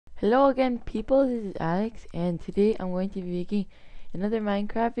Hello again people, this is Alex and today I'm going to be making another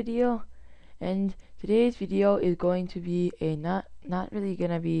Minecraft video. And today's video is going to be a not really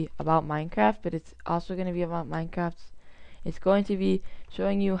gonna be about Minecraft, but it's also gonna be about Minecraft. It's going to be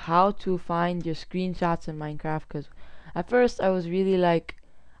showing you how to find your screenshots in Minecraft, because at first I was really like,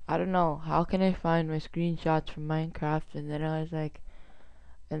 I don't know, how can I find my screenshots from Minecraft? And then I was like,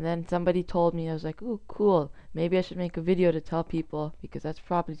 and then somebody told me, I was like, ooh, cool, maybe I should make a video to tell people, because that's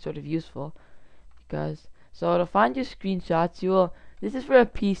probably sort of useful. Because so to find your screenshots, this is for a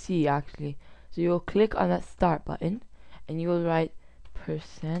PC actually, so you'll click on that start button and you will write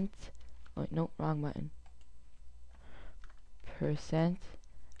percent, oh no, wrong button, percent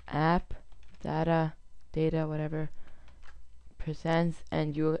app data whatever percents,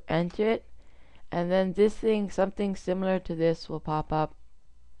 and you'll enter it, and then this thing, something similar to this, will pop up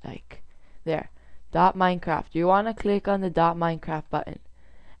like there, .minecraft. You want to click on the .minecraft button,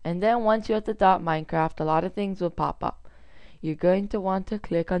 and then once you're at the .minecraft, a lot of things will pop up. You're going to want to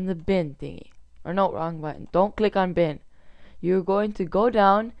click on the bin thingy, or no, wrong button, don't click on bin. You're going to go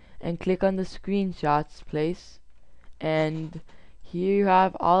down and click on the screenshots place, and here you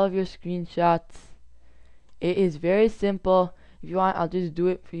have all of your screenshots. It is very simple. If you want, I'll just do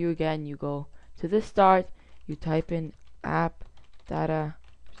it for you again. You go to the start, you type in app data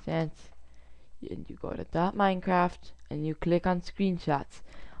percent, and you go to .minecraft and you click on screenshots.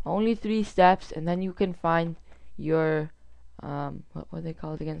 Only 3 steps, and then you can find your what were they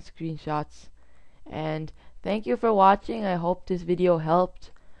called again, screenshots. And thank you for watching. I hope this video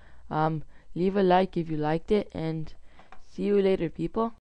helped. Leave a like if you liked it, and see you later people.